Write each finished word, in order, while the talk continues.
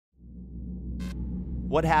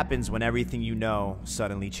What happens when everything you know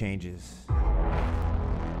suddenly changes?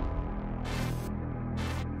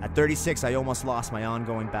 At 36, I almost lost my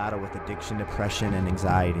ongoing battle with addiction, depression, and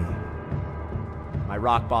anxiety. My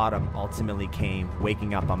rock bottom ultimately came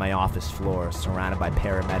waking up on my office floor, surrounded by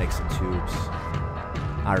paramedics and tubes.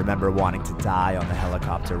 I remember wanting to die on the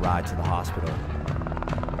helicopter ride to the hospital.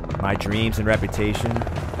 My dreams and reputation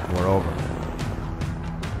were over.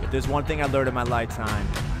 If there's one thing I learned in my lifetime,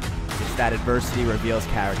 it's that adversity reveals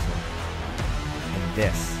character. And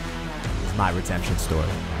this is my redemption story.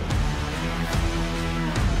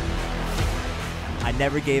 I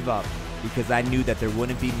never gave up because I knew that there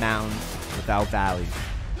wouldn't be mountains without valleys.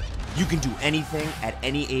 You can do anything at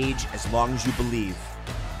any age as long as you believe.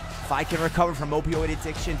 If I can recover from opioid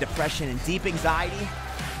addiction, depression, and deep anxiety,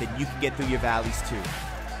 then you can get through your valleys too.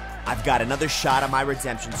 I've got another shot at my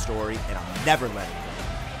redemption story, and I'll never let it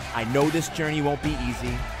go. I know this journey won't be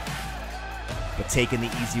easy, but taking the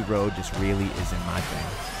easy road just really isn't my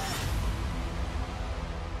thing.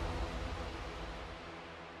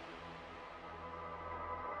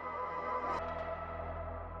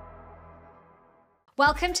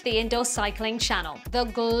 Welcome to the Indoor Cycling channel, the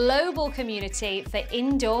global community for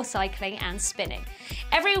indoor cycling and spinning.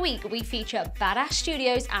 Every week we feature badass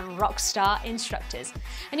studios and rockstar instructors.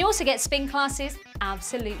 And you also get spin classes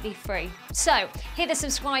absolutely free. So hit the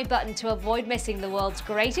subscribe button to avoid missing the world's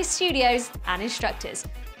greatest studios and instructors.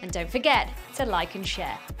 And don't forget to like and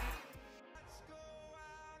share.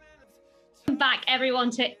 Back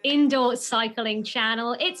everyone to Indoor Cycling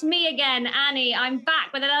channel. It's me again, Annie. I'm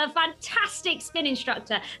back with another fantastic spin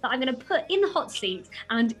instructor that I'm going to put in the hot seat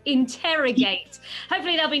and interrogate.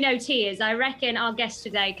 Hopefully there'll be no tears. I reckon our guest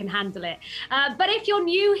today can handle it. But if you're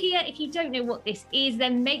new here, if you don't know what this is,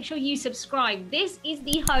 then make sure you subscribe. This is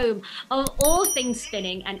the home of all things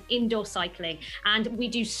spinning and indoor cycling. And we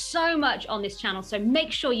do so much on this channel. So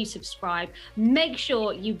make sure you subscribe. Make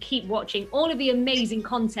sure you keep watching all of the amazing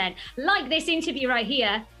content like this interview right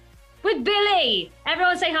here with Billy.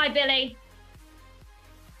 Everyone say hi, Billy.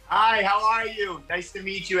 Hi, how are you? Nice to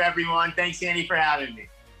meet you, everyone. Thanks, Annie, for having me.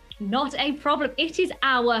 Not a problem. It is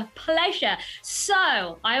our pleasure.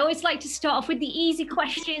 So I always like to start off with the easy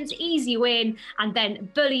questions, easy win, and then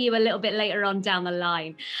bully you a little bit later on down the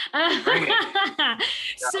line.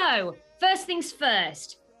 So first things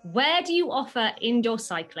first, where do you offer indoor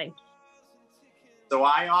cycling? So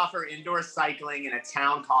I offer indoor cycling in a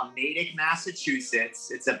town called Natick, Massachusetts.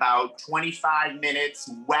 It's about 25 minutes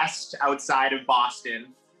west outside of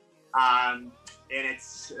Boston. And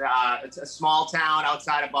it's a small town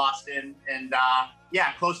outside of Boston. And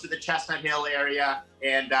yeah, close to the Chestnut Hill area.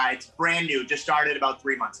 And it's brand new, just started about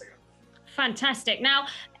 3 months ago. Fantastic. Now,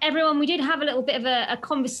 everyone, we did have a little bit of a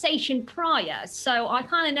conversation prior, so I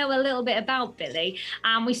kind of know a little bit about Billy,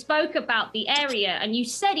 and we spoke about the area, and you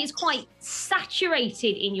said it's quite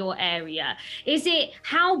saturated in your area.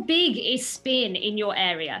 How big is spin in your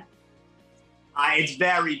area? It's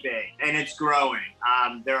very big, and it's growing.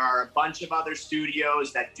 There are a bunch of other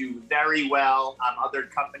studios that do very well, other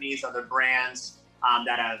companies, other brands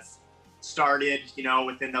that have started,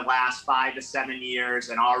 within the last 5 to 7 years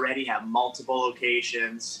and already have multiple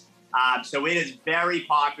locations. So it is very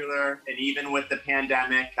popular. And even with the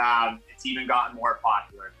pandemic, it's even gotten more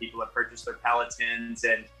popular. People have purchased their Pelotons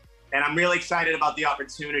and I'm really excited about the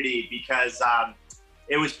opportunity because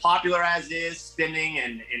it was popular as is spinning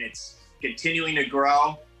and it's continuing to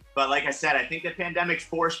grow. But like I said, I think the pandemic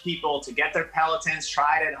forced people to get their Pelotons,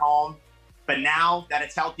 try it at home. But now that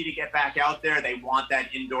it's healthy to get back out there, they want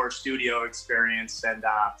that indoor studio experience. And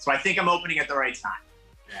so I think I'm opening at the right time.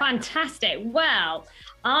 Yeah. Fantastic. Well,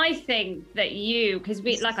 I think that because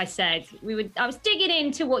like I said, I was digging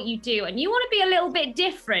into what you do and you want to be a little bit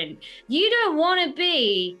different. You don't want to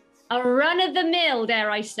be a run-of-the-mill, dare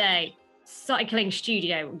I say, cycling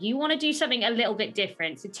studio. You want to do something a little bit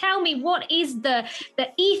different. So tell me, what is the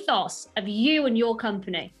ethos of you and your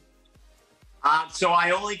company? So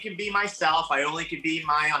I only can be myself. I only can be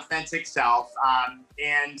my authentic self.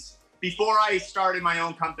 And before I started my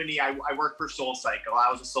own company, I worked for SoulCycle.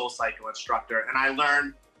 I was a SoulCycle instructor, and I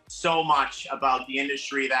learned so much about the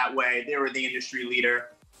industry that way. They were the industry leader.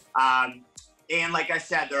 And like I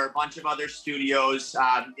said, there are a bunch of other studios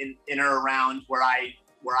in or around where I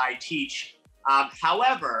teach.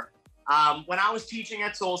 However, when I was teaching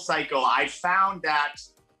at SoulCycle, I found that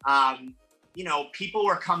people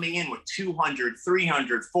were coming in with 200,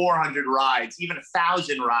 300, 400 rides, even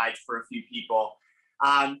 1,000 rides for a few people.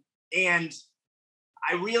 And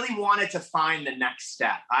I really wanted to find the next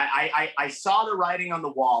step. I saw the writing on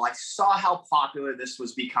the wall. I saw how popular this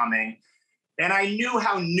was becoming. And I knew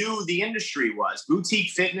how new the industry was.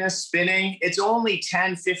 Boutique fitness, spinning, it's only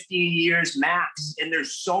 10, 15 years max. And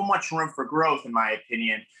there's so much room for growth, in my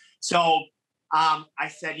opinion. So I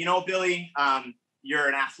said, you know, Billy, you're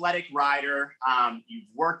an athletic rider. You've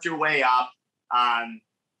worked your way up.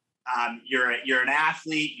 You're an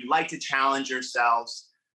athlete. You like to challenge yourselves.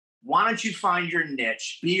 Why don't you find your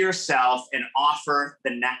niche, be yourself, and offer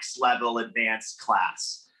the next level advanced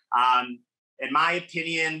class? In my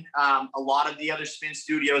opinion, a lot of the other spin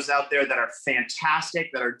studios out there that are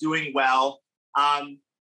fantastic, that are doing well,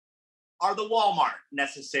 are the Walmart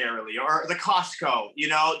necessarily, or the Costco. You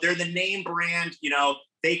know, they're the name brand. You know,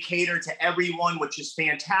 they cater to everyone, which is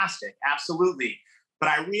fantastic. Absolutely. But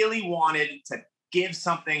I really wanted to give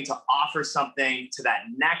something, to offer something to that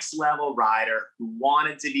next level rider who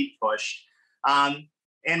wanted to be pushed.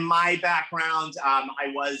 In my background,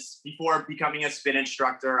 I was, before becoming a spin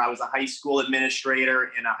instructor, I was a high school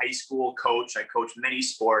administrator and a high school coach. I coached many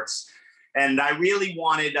sports. And I really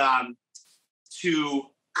wanted to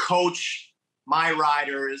coach my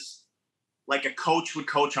riders like a coach would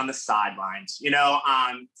coach on the sidelines. You know,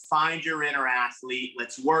 find your inner athlete.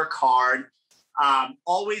 Let's work hard.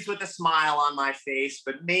 Always with a smile on my face,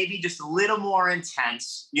 but maybe just a little more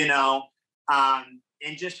intense, you know,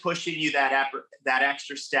 and just pushing you that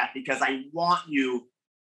extra step, because I want you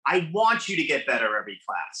to get better every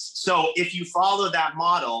class. So if you follow that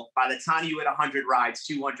model, by the time you hit 100 rides,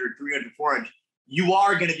 200, 300, 400, you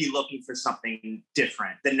are going to be looking for something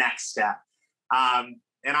different, the next step.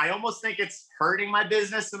 And I almost think it's hurting my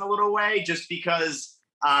business in a little way, just because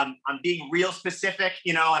I'm being real specific,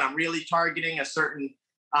 you know, and I'm really targeting a certain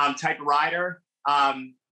type of rider.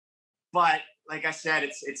 But like I said,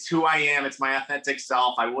 it's who I am. It's my authentic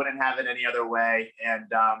self. I wouldn't have it any other way. And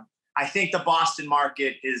I think the Boston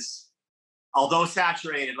market is, although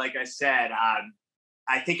saturated, like I said,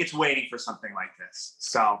 I think it's waiting for something like this.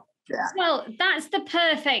 So, yeah. Well, that's the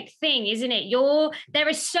perfect thing, isn't it? There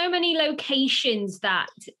are so many locations that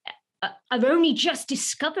are only just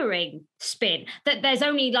discovering spin, that there's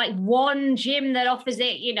only like one gym that offers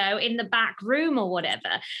it, you know, in the back room or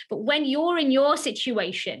whatever. But when you're in your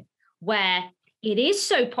situation where it is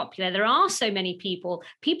so popular, there are so many people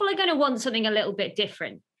are going to want something a little bit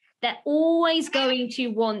different. They're always going to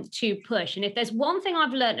want to push. And if there's one thing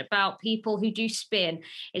I've learned about people who do spin,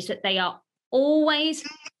 is that they are always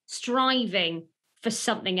striving for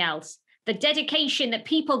something else. The dedication that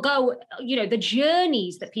people go, you know, the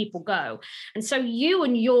journeys that people go. And so you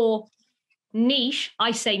and your niche,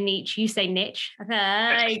 I say niche, you say niche.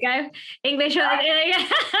 There you go. English.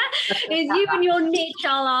 Is you and your niche,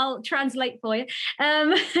 I'll translate for you,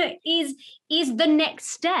 is the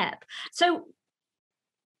next step. So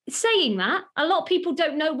saying that, a lot of people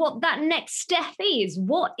don't know what that next step is.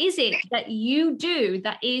 What is it that you do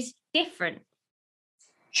that is different?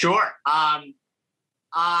 Sure.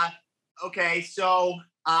 Okay, so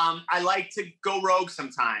I like to go rogue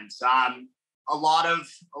sometimes. A lot of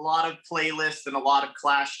playlists and a lot of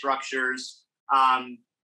class structures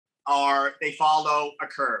they follow a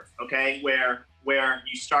curve. Okay, where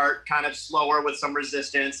you start kind of slower with some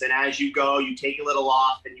resistance, and as you go, you take a little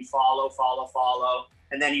off, and you follow,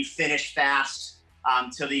 and then you finish fast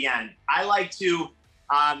till the end. I like to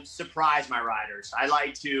surprise my riders. I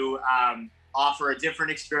like to offer a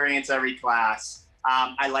different experience every class.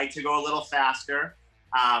 I like to go a little faster.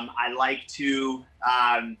 I like to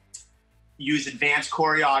use advanced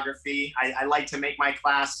choreography. I like to make my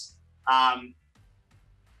class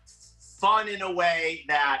fun in a way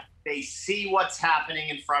that they see what's happening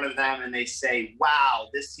in front of them and they say, wow,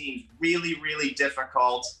 this seems really, really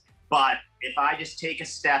difficult. But if I just take a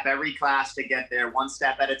step every class to get there, one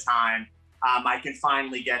step at a time, I can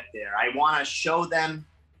finally get there. I want to show them,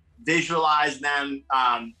 visualize them,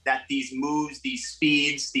 that these moves, these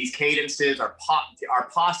speeds, these cadences are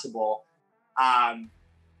possible,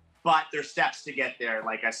 but they're steps to get there,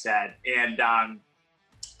 like I said. And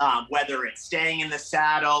whether it's staying in the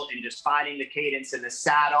saddle and just finding the cadence in the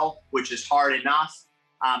saddle, which is hard enough,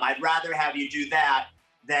 I'd rather have you do that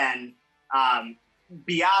than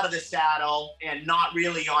be out of the saddle and not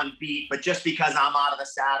really on beat, but just because I'm out of the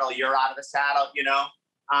saddle, you're out of the saddle, you know?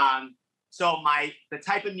 So the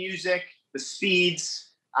type of music, the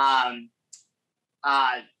speeds,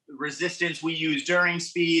 resistance we use during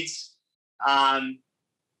speeds. And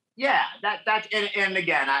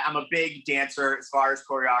again, I'm a big dancer as far as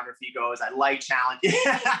choreography goes. I like challenging.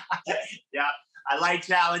 Yeah, I like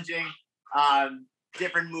challenging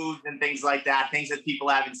different moves and things like that, things that people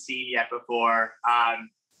haven't seen yet before.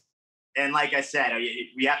 And like I said,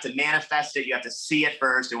 we have to manifest it. You have to see it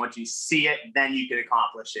first. And once you see it, then you can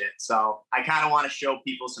accomplish it. So I kind of want to show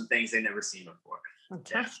people some things they've never seen before.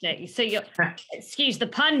 Fantastic. Yeah. So you're, excuse the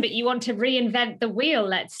pun, but you want to reinvent the wheel,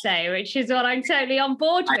 let's say, which is what I'm totally on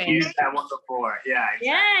board with. I used that one before. Yeah.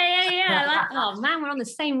 Exactly. Yeah. Like, oh man, we're on the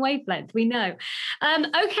same wavelength. We know.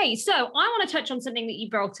 Okay. So I want to touch on something that you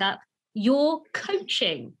brought up, your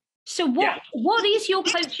coaching. So what is your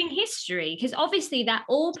coaching history? Because obviously that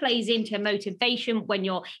all plays into motivation when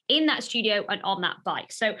you're in that studio and on that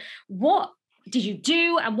bike. So what did you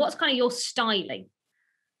do and what's kind of your styling?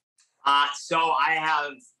 So I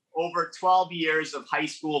have over 12 years of high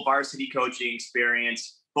school varsity coaching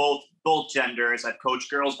experience, both genders. I've coached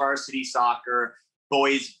girls varsity soccer,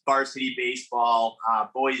 boys varsity baseball,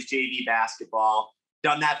 boys JV basketball,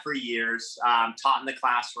 done that for years, taught in the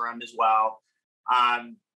classroom as well.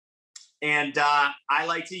 And I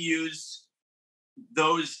like to use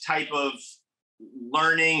those type of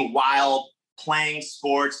learning while playing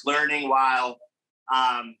sports, learning while,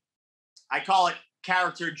 I call it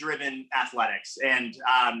character-driven athletics. And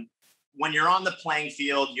when you're on the playing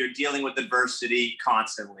field, you're dealing with adversity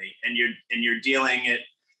constantly, and you're dealing it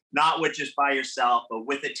not with just by yourself, but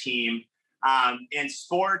with a team. And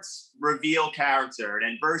sports reveal character,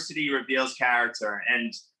 and adversity reveals character.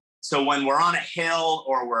 And so when we're on a hill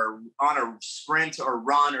or we're on a sprint or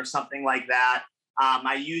run or something like that,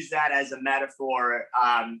 I use that as a metaphor,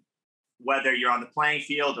 whether you're on the playing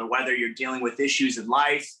field or whether you're dealing with issues in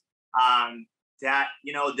life, that,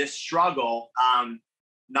 this struggle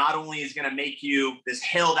not only is going to make you, this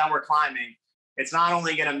hill that we're climbing, it's not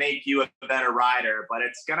only going to make you a better rider, but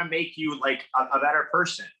it's going to make you like a better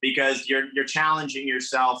person, because you're challenging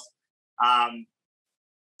yourself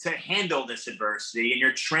to handle this adversity, and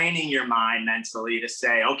you're training your mind mentally to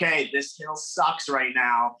say, okay, this hill sucks right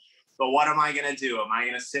now, but what am I going to do? Am I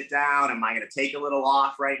going to sit down? Am I going to take a little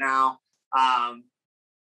off right now?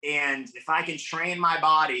 And if I can train my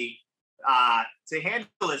body to handle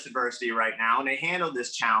this adversity right now and to handle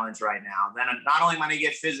this challenge right now, then not only am I going to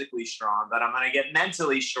get physically strong, but I'm going to get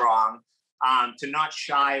mentally strong, to not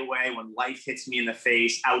shy away when life hits me in the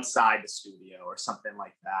face outside the studio or something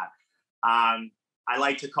like that. I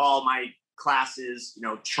like to call my classes,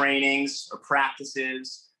 trainings or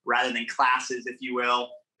practices rather than classes, if you will,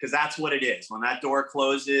 because that's what it is. When that door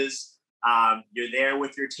closes, you're there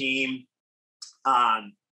with your team.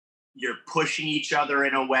 You're pushing each other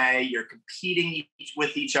in a way, you're competing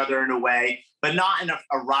with each other in a way, but not in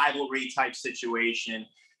a rivalry type situation.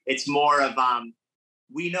 It's more of,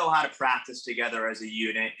 we know how to practice together as a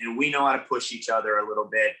unit, and we know how to push each other a little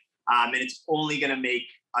bit. And it's only going to make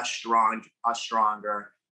us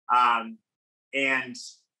stronger. And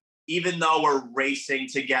even though we're racing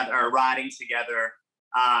together or riding together,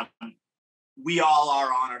 we all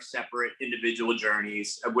are on our separate individual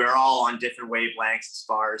journeys. We're all on different wavelengths as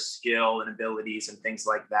far as skill and abilities and things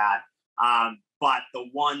like that. But the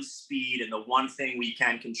one speed and the one thing we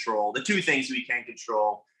can control, the two things we can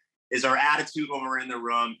control, is our attitude when we're in the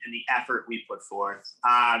room and the effort we put forth.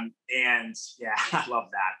 And yeah, I love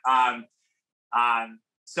that.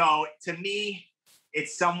 So to me,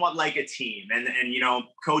 it's somewhat like a team, and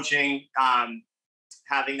coaching,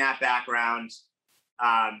 having that background,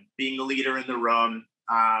 being the leader in the room,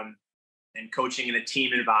 and coaching in a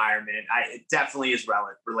team environment, it definitely is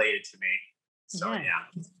related to me. So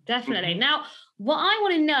yeah. Definitely. Now, what I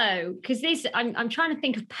want to know, because I'm trying to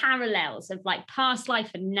think of parallels of like past life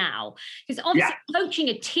and now, because obviously coaching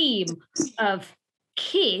a team of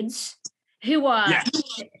kids who are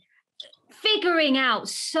figuring out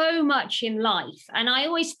so much in life. And I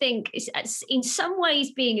always think in some ways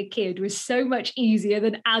being a kid was so much easier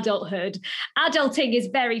than adulthood. Adulting is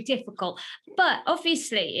very difficult. But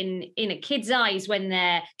obviously in a kid's eyes, when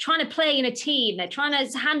they're trying to play in a team, they're trying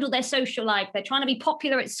to handle their social life, they're trying to be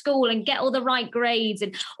popular at school and get all the right grades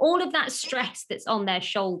and all of that stress that's on their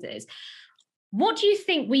shoulders. What do you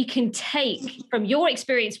think we can take from your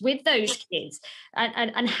experience with those kids,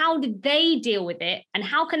 and how did they deal with it? And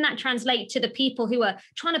how can that translate to the people who are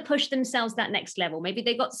trying to push themselves that next level? Maybe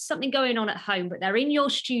they've got something going on at home, but they're in your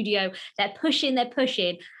studio, they're pushing.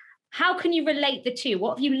 How can you relate the two?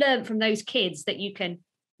 What have you learned from those kids that you can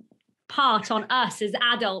part on us as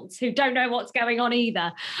adults who don't know what's going on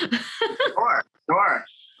either? Sure.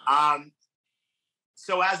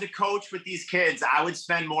 So as a coach with these kids, I would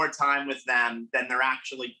spend more time with them than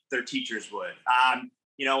their teachers would.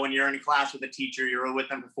 When you're in a class with a teacher, you're with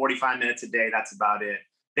them for 45 minutes a day. That's about it.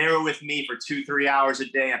 They were with me for 2-3 hours a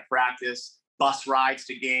day at practice, bus rides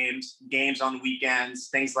to games on weekends,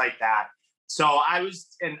 things like that. So I was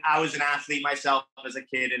an athlete myself as a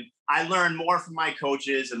kid, and I learned more from my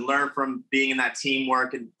coaches and learned from being in that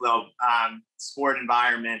teamwork and sport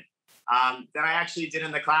environment than I actually did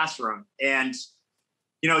in the classroom. And,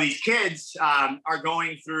 you know, these kids are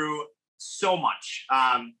going through so much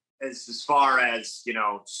as far as, you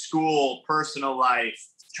know, school, personal life,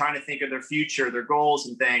 trying to think of their future, their goals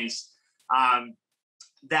and things,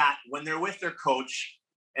 that when they're with their coach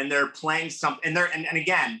and they're playing something, and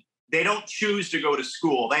again, they don't choose to go to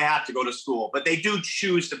school. They have to go to school, but they do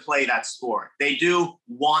choose to play that sport. They do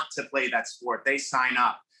want to play that sport. They sign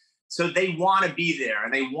up. So they want to be there,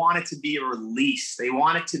 and they want it to be a release. They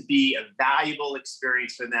want it to be a valuable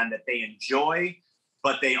experience for them that they enjoy,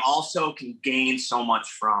 but they also can gain so much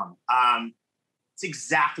from. It's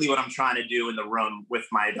exactly what I'm trying to do in the room with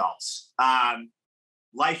my adults.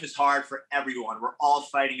 Life is hard for everyone. We're all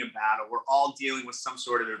fighting a battle. We're all dealing with some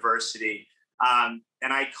sort of adversity.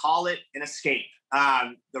 And I call it an escape,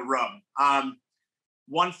 the room.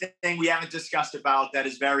 One thing we haven't discussed about that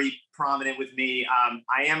is very prominent with me,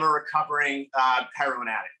 I am a recovering heroin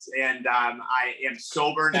addict, and I am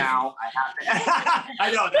sober now. I have to,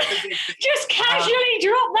 I know, that's a big thing. Just casually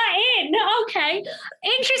drop that in. Okay,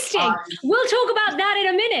 interesting. We'll talk about that in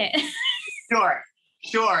a minute. Sure.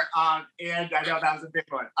 And I know that was a big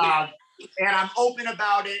one. And I'm open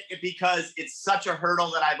about it because it's such a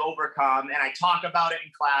hurdle that I've overcome. And I talk about it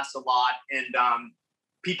in class a lot, and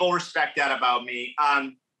people respect that about me.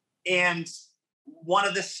 And one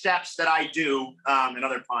of the steps that I do,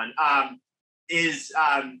 another pun, is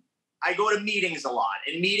I go to meetings a lot.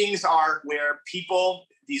 And meetings are where people,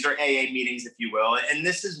 these are AA meetings, if you will. And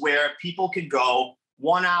this is where people can go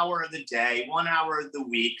 1 hour of the day, 1 hour of the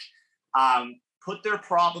week, put their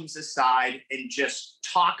problems aside and just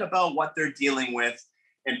talk about what they're dealing with.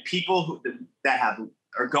 And people that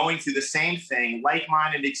are going through the same thing,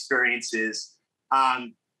 like-minded experiences,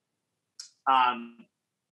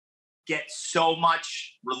 get so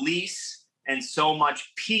much release and so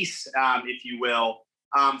much peace, if you will,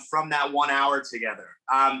 from that 1 hour together.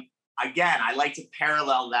 Again, I like to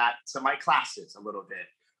parallel that to my classes a little bit,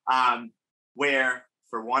 where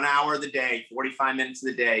for 1 hour of the day, 45 minutes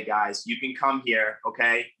of the day, guys, you can come here,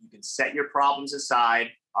 okay? You can set your problems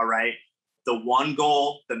aside, all right? The one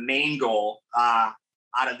goal, the main goal out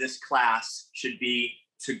of this class should be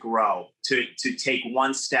to grow, to take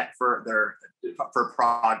one step further for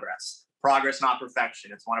progress. Progress, not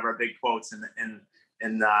perfection. It's one of our big quotes in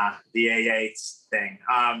the AA thing.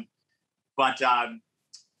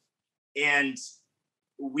 And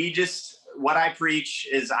what I preach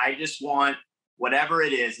is I just want whatever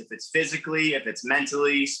it is, if it's physically, if it's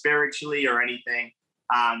mentally, spiritually, or anything,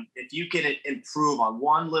 if you can improve on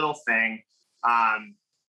one little thing,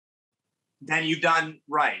 then you've done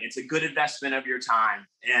right. It's a good investment of your time.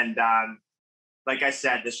 And like I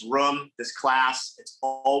said, this room, this class, it's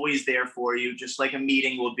always there for you, just like a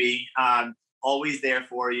meeting will be, always there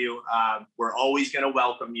for you. We're always going to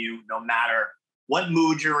welcome you, no matter what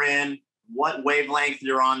mood you're in, what wavelength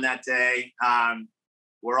you're on that day.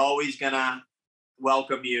 We're always going to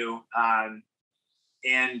welcome you.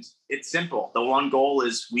 And it's simple. The one goal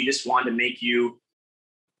is we just want to make you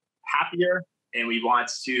happier, and we want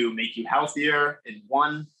to make you healthier in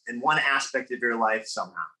one aspect of your life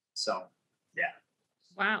somehow. So, yeah.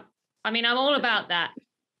 Wow. I mean, I'm all about that.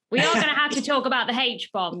 We are going to have to talk about the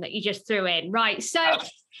H-bomb that you just threw in. Right. So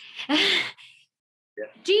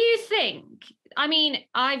do you think, I mean,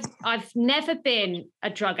 I've never been a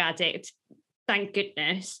drug addict, thank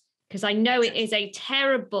goodness, because I know it is a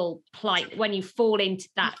terrible plight when you fall into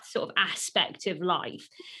that sort of aspect of life.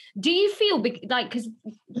 Do you feel like, because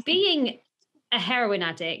being a heroin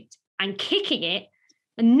addict and kicking it,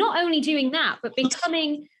 and not only doing that, but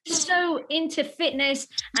becoming so into fitness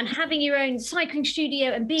and having your own cycling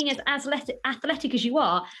studio and being as athletic as you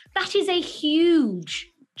are, that is a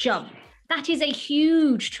huge jump. That is a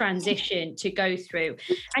huge transition to go through.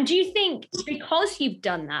 And do you think, because you've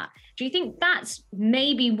done that, do you think that's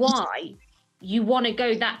maybe why you want to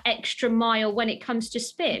go that extra mile when it comes to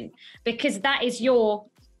spin? Because that is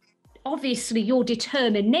obviously your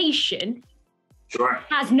determination. Sure.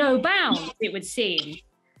 Has no bounds, it would seem.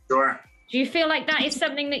 Sure. Do you feel like that is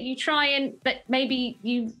something that you that maybe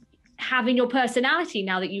you have in your personality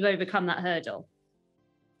now that you've overcome that hurdle?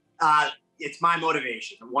 It's my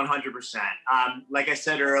motivation, 100%. Like I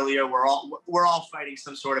said earlier, we're all fighting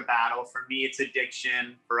some sort of battle. For me, it's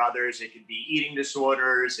addiction. For others, it can be eating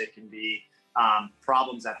disorders. It can be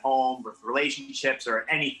problems at home with relationships or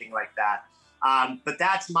anything like that. But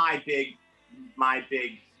that's my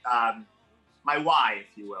why,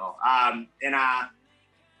 if you will. And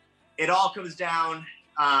it all comes down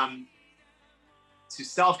to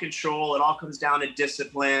self-control. It all comes down to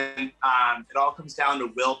discipline. It all comes down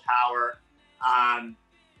to willpower. And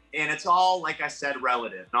it's all, like I said,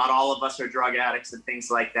 relative. Not all of us are drug addicts and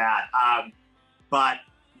things like that. But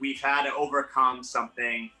we've had to overcome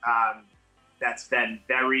something that's been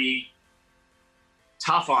very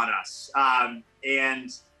tough on us. And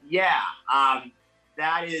yeah,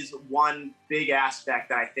 that is one big aspect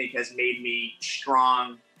that I think has made me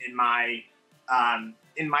strong in my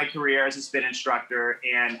career as a spin instructor,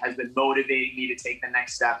 and has been motivating me to take the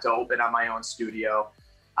next step to open up my own studio.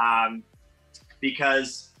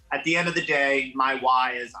 Because at the end of the day, my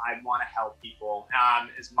why is I want to help people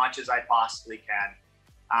as much as I possibly can.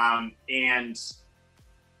 And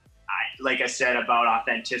like I said about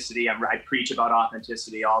authenticity, I preach about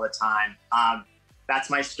authenticity all the time. That's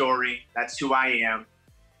my story. That's who I am.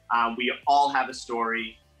 We all have a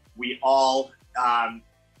story. We all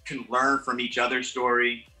can learn from each other's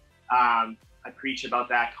story. I preach about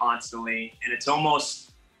that constantly, and it's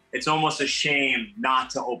almost a shame not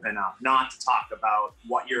to open up, not to talk about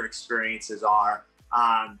what your experiences are,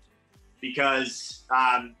 because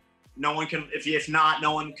no one can. If not,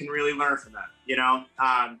 no one can really learn from them. You know.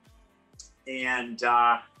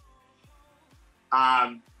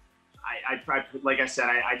 Like I said,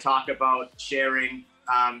 I talk about sharing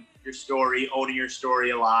your story, owning your story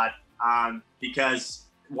a lot, because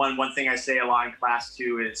one thing I say a lot in class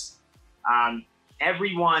too is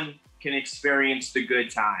everyone can experience the good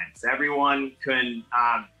times. Everyone can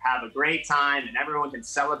have a great time, and everyone can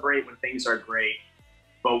celebrate when things are great.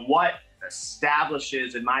 But what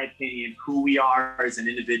establishes, in my opinion, who we are as an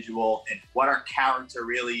individual and what our character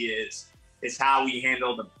really is how we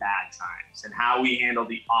handle the bad times and how we handle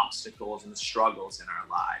the obstacles and the struggles in our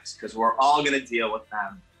lives, because we're all going to deal with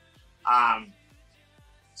them.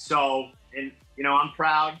 And you know, I'm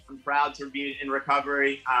proud to be in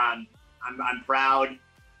recovery. I'm proud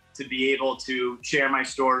to be able to share my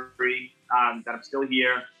story, that I'm still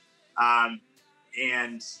here.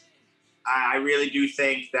 And I really do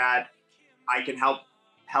think that I can help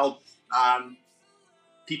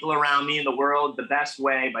people around me in the world the best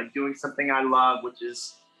way by doing something I love, which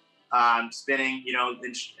is spinning, you know,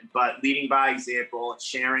 but leading by example,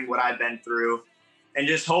 sharing what I've been through, and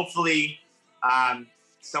just hopefully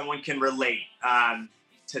someone can relate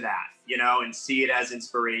to that, you know, and see it as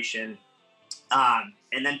inspiration,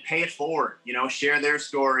 and then pay it forward, you know, share their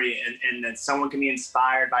story, and then someone can be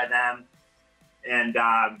inspired by them. And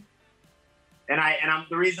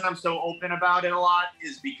the reason I'm so open about it a lot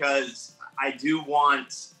is because I do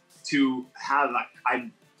want to have,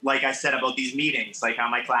 like I said about these meetings, like how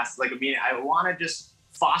my class is like a meeting. I want to just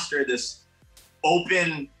foster this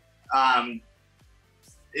open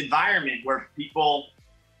environment where people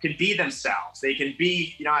can be themselves. They can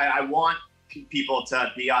be, you know, I want people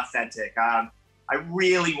to be authentic. I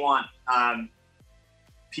really want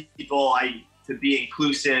people to be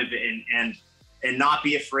inclusive and not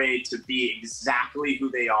be afraid to be exactly who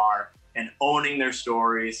they are and owning their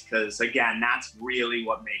stories, because again, that's really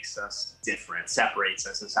what makes us different, separates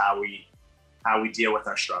us, is how we deal with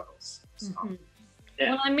our struggles. So,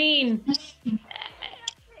 yeah. Well, I mean,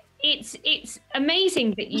 it's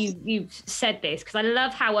amazing that you've said this, because I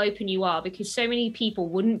love how open you are, because so many people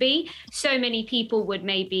wouldn't be. So many people would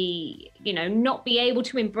maybe, you know, not be able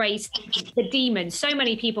to embrace the demons. So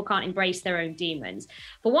many people can't embrace their own demons.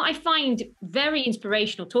 But what I find very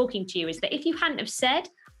inspirational talking to you is that if you hadn't have said,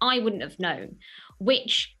 I wouldn't have known,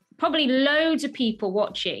 which probably loads of people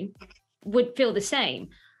watching would feel the same.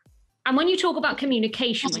 And when you talk about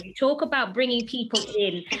communication, when you talk about bringing people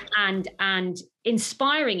in and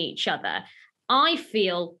inspiring each other, I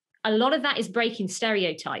feel a lot of that is breaking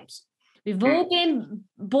stereotypes. We've all been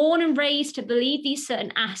born and raised to believe these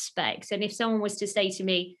certain aspects. And if someone was to say to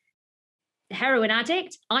me, heroin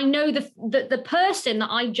addict, I know the person that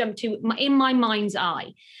I jump to in my mind's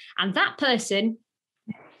eye, and that person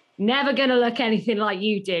never going to look anything like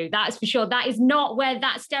you do. That's for sure. That is not where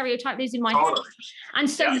that stereotype is in my head. And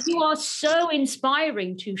so you are so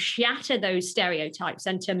inspiring to shatter those stereotypes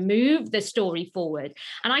and to move the story forward.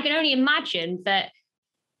 And I can only imagine that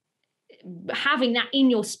having that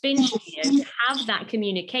in your spin studio, to have that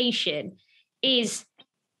communication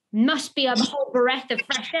must be a whole breath of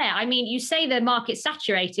fresh air. I mean, you say the market's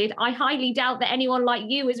saturated. I highly doubt that anyone like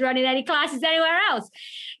you is running any classes anywhere else.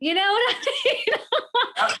 You know what I mean?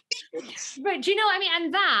 But do you know what I mean?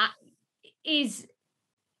 And that is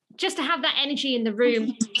just to have that energy in the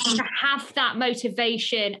room, to have that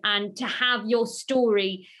motivation, and to have your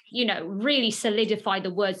story, you know, really solidify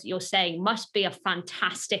the words that you're saying, must be a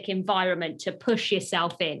fantastic environment to push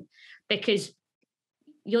yourself in, because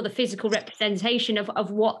you're the physical representation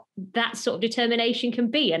of what that sort of determination can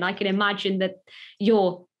be. And I can imagine that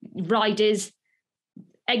your riders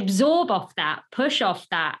absorb off that, push off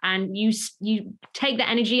that, and you take that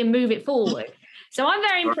energy and move it forward. So I'm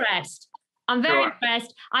very impressed. I'm very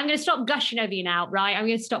impressed. I'm going to stop gushing over you now, right? I'm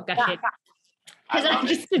going to stop gushing. Because I'm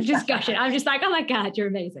just gushing. I'm just like, oh my God, you're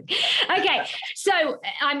amazing. Okay. So,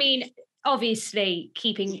 I mean, obviously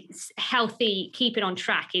keeping healthy, keeping on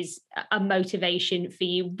track is a motivation for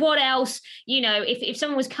you. What else, you know, if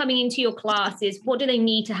someone was coming into your classes, what do they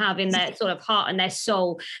need to have in their sort of heart and their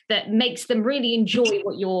soul that makes them really enjoy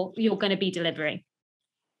what you're going to be delivering?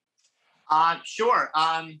 Sure.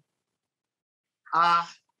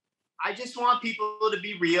 I just want people to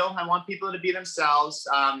be real. I want people to be themselves.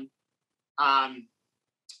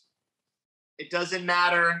 It doesn't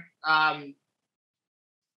matter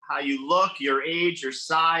how you look, your age, your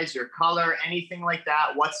size, your color, anything like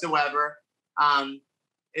that whatsoever.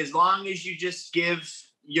 As long as you just give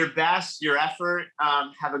your best, your effort,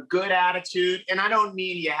 have a good attitude. And I don't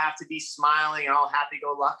mean you have to be smiling and all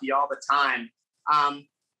happy-go-lucky all the time.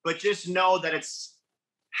 But just know that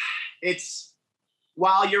it's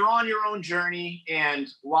while you're on your own journey, and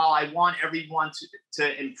while I want everyone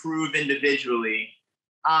to improve individually,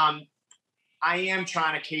 I am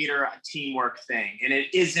trying to cater a teamwork thing, and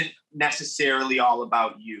it isn't necessarily all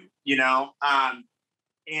about you, you know?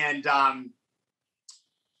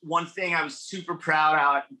 One thing I was super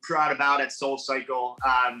proud about at SoulCycle,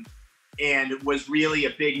 and was really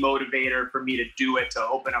a big motivator for me to do it, to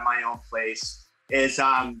open up my own place, is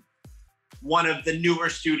one of the newer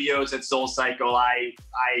studios at SoulCycle. I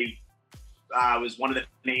was one of the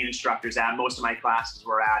main instructors at. Most of my classes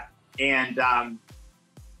were at. And,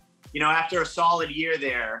 you know, after a solid year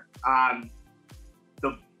there,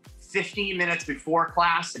 the 15 minutes before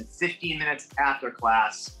class and 15 minutes after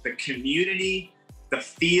class, the community, the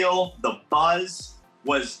feel, the buzz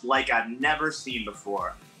was like I've never seen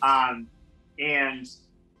before. And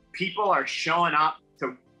people are showing up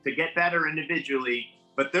to get better individually,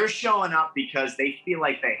 but they're showing up because they feel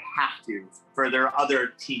like they have to for their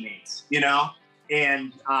other teammates, you know?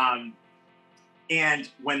 And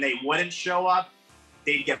when they wouldn't show up,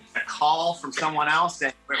 they'd get a call from someone else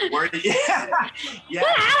saying, where did you? Yeah. Where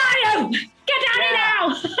the hell are you? Get down here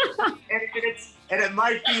now. and it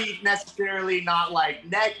might be necessarily not like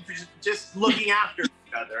negative, just looking after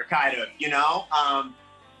each other, kind of, you know?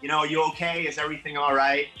 You know, you okay? Is everything all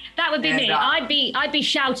right? That would be me. I'd be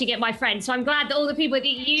shouting at my friends. So I'm glad that all the people that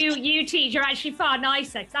you teach are actually far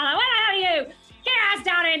nicer. So I'm like, where the hell are you? Get your ass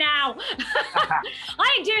down here now.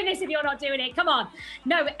 I ain't doing this if you're not doing it. Come on.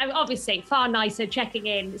 No, obviously, far nicer, checking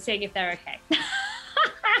in, seeing if they're okay.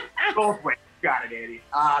 Both ways. Got it, Andy.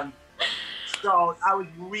 So I was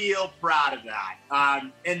real proud of that.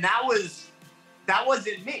 And that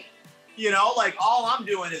wasn't me. You know, like all I'm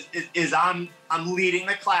doing is I'm leading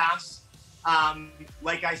the class.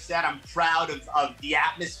 Like I said, I'm proud of the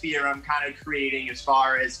atmosphere I'm kind of creating as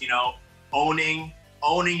far as, you know, owning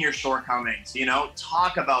your shortcomings, you know,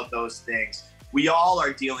 talk about those things. We all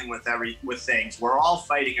are dealing with things. We're all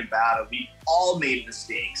fighting a battle. We all made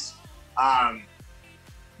mistakes.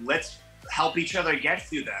 Let's help each other get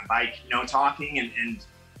through them by, you know, talking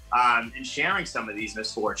and sharing some of these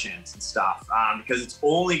misfortunes and stuff, because it's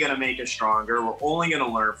only going to make us stronger. We're only going to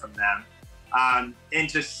learn from them. And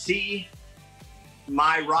to see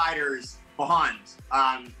my riders bond,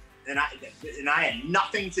 and I had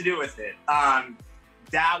nothing to do with it.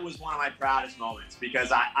 That was one of my proudest moments,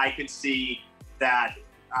 because I could see that,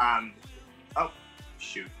 oh,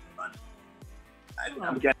 shoot.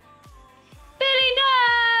 I'm getting... Billy,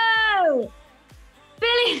 no!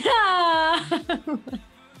 Billy, no!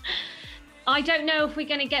 I don't know if we're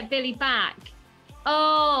going to get Billy back.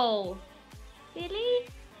 Oh, Billy?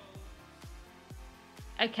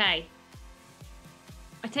 Okay.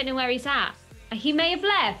 I don't know where he's at. He may have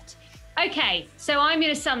left. Okay, so I'm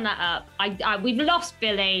going to sum that up. We've lost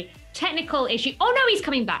Billy. Technical issue. Oh, no, he's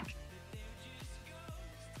coming back.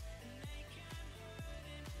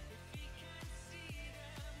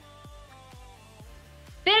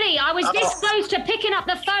 Billy, I was this close to picking up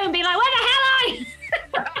the phone, being like, where the hell are you?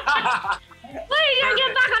 Why did you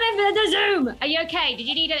get back on the Zoom? Are you okay? Do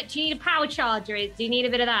you need a power charger? Do you need a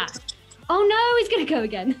bit of that? Oh no, he's gonna go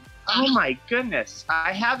again. Oh my goodness.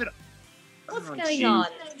 I have it. What's going on?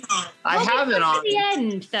 I have it on. At the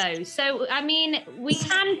end though. So I mean, we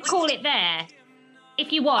can call it there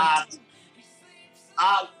if you want.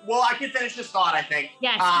 Well, I can finish this thought, I think.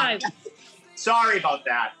 Yes, no. Sorry about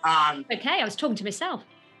that. Okay, I was talking to myself.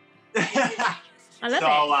 I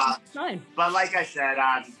love it. Fine. But like I said,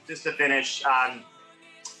 just to finish,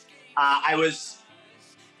 I was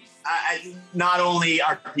not only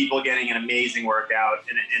are people getting an amazing workout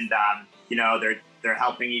and you know, they're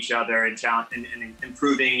helping each other and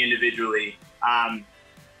improving individually,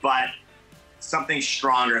 but something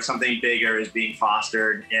stronger, something bigger is being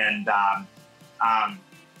fostered, and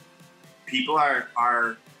people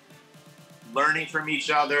are learning from each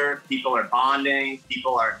other. People are bonding.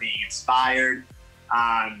 People are being inspired,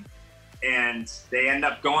 and they end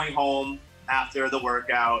up going home after the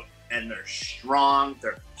workout, and they're strong,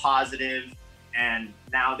 they're positive, and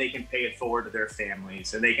now they can pay it forward to their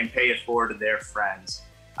families, and they can pay it forward to their friends.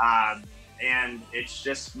 And it's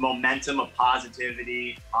just momentum of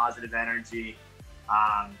positivity, positive energy,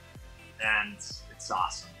 and it's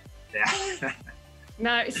awesome. Yeah.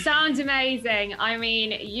 No, it sounds amazing. I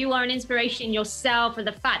mean, you are an inspiration yourself, and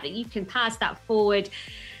the fact that you can pass that forward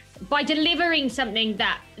by delivering something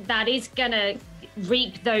that is gonna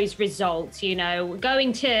reap those results, you know,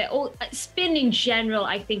 going to spin in general,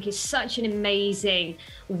 I think is such an amazing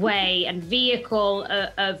way and vehicle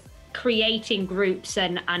of creating groups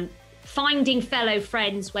and finding fellow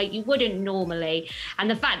friends where you wouldn't normally. And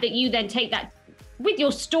the fact that you then take that with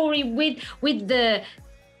your story, with the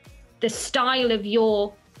style of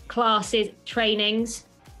your classes, trainings.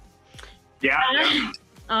 Yeah.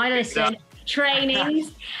 I listen.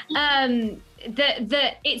 Trainings.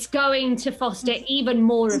 That it's going to foster even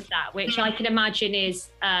more of that, which I can imagine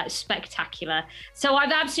is spectacular. So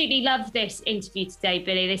I've absolutely loved this interview today,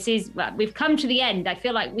 Billy. We've come to the end. I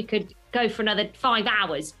feel like we could go for another 5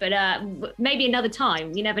 hours, but maybe another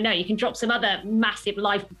time. You never know. You can drop some other massive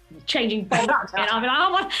life-changing bomb and I'll be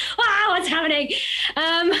like, oh, what's happening?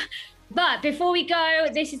 But before we go,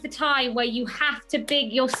 this is the time where you have to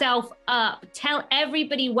big yourself up. Tell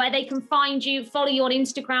everybody where they can find you, follow you on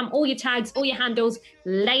Instagram, all your tags, all your handles.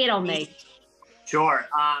 Lay it on me. Sure.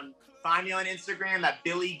 Find me on Instagram at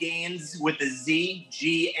Billy Gainez with a Z,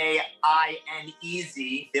 Gainez,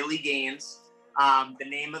 Billy Gainez. The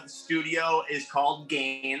name of the studio is called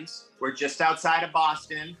Gainez. We're just outside of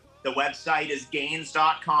Boston. The website is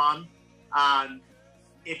gainez.com.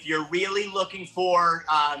 If you're really looking for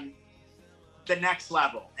the next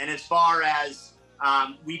level, and as far as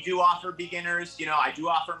we do offer beginners, you know, I do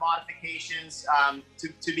offer modifications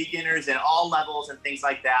to beginners at all levels and things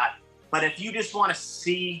like that. But if you just want to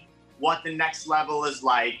see what the next level is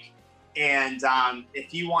like, and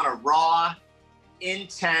if you want a raw,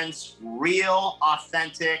 intense, real,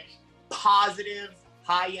 authentic, positive,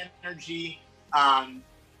 high energy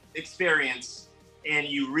experience, and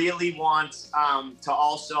you really want to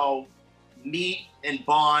also meet and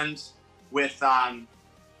bond with,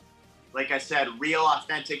 like I said, real,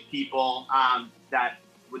 authentic people that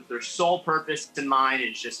with their sole purpose in mind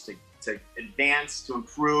is just to advance, to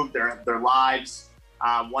improve their lives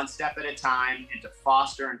one step at a time, and to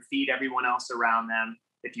foster and feed everyone else around them.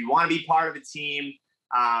 If you want to be part of a team,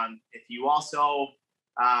 if you also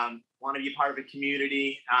want to be part of a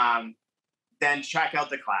community, then check out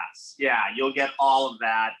the class. Yeah, you'll get all of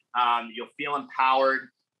that. You'll feel empowered,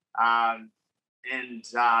 and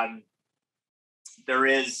there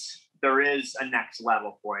is a next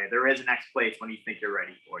level for you. There is a next place when you think you're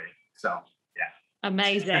ready for it. So, yeah.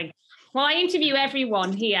 Amazing. Well, I interview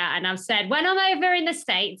everyone here, and I've said, when I'm over in the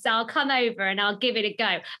States, I'll come over and I'll give it a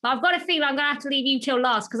go. But I've got a feeling I'm going to have to leave you till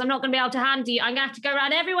last, because I'm not going to be able to hand you. I'm going to have to go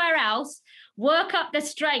around everywhere else, work up the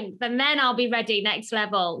strength, and then I'll be ready next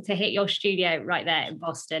level to hit your studio right there in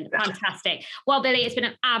Boston. Fantastic. Well, Billy, it's been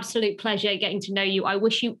an absolute pleasure getting to know you. I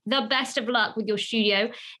wish you the best of luck with your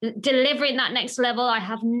studio, delivering that next level. I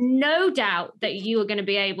have no doubt that you are going to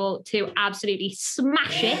be able to absolutely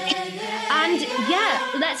smash it. And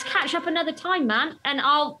yeah, let's catch up another time, man. And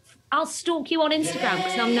I'll stalk you on Instagram,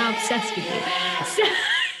 because I'm now obsessed with you.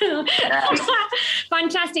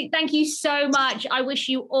 Fantastic. Thank you so much. I wish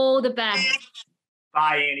you all the best.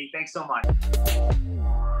 Bye, Annie. Thanks so much.